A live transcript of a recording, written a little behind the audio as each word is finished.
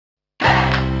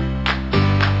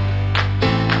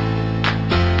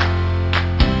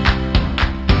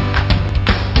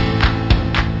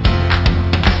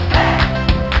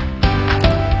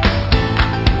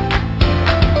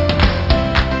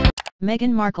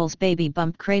Meghan Markle's baby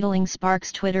bump cradling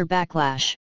sparks Twitter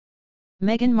backlash.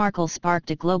 Meghan Markle sparked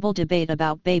a global debate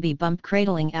about baby bump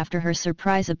cradling after her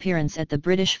surprise appearance at the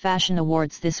British Fashion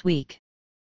Awards this week.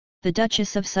 The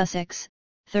Duchess of Sussex,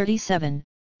 37,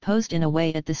 posed in a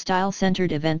way at the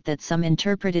style-centered event that some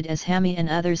interpreted as hammy and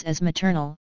others as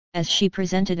maternal, as she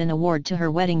presented an award to her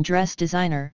wedding dress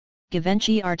designer,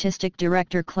 Givenchy artistic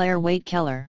director Claire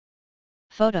Waite-Keller.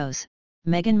 Photos: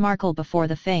 Meghan Markle before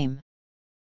the fame.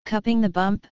 Cupping the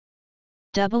bump?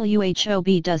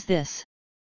 WHOB does this.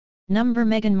 Number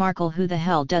Meghan Markle. Who the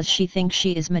hell does she think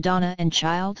she is, Madonna and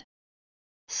child?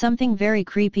 Something very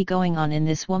creepy going on in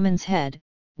this woman's head,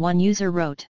 one user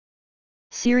wrote.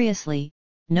 Seriously,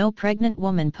 no pregnant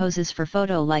woman poses for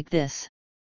photo like this.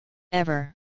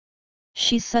 Ever.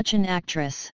 She's such an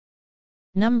actress.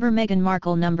 Number Meghan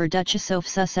Markle. Number Duchess of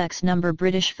Sussex. Number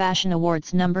British Fashion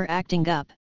Awards. Number acting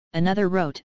up, another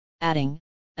wrote, adding,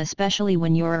 especially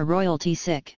when you're a royalty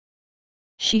sick.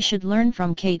 She should learn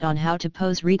from Kate on how to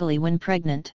pose regally when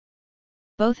pregnant.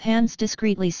 Both hands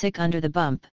discreetly sick under the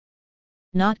bump.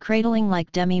 Not cradling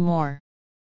like Demi Moore.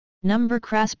 Number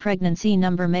crass pregnancy.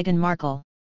 Number Meghan Markle.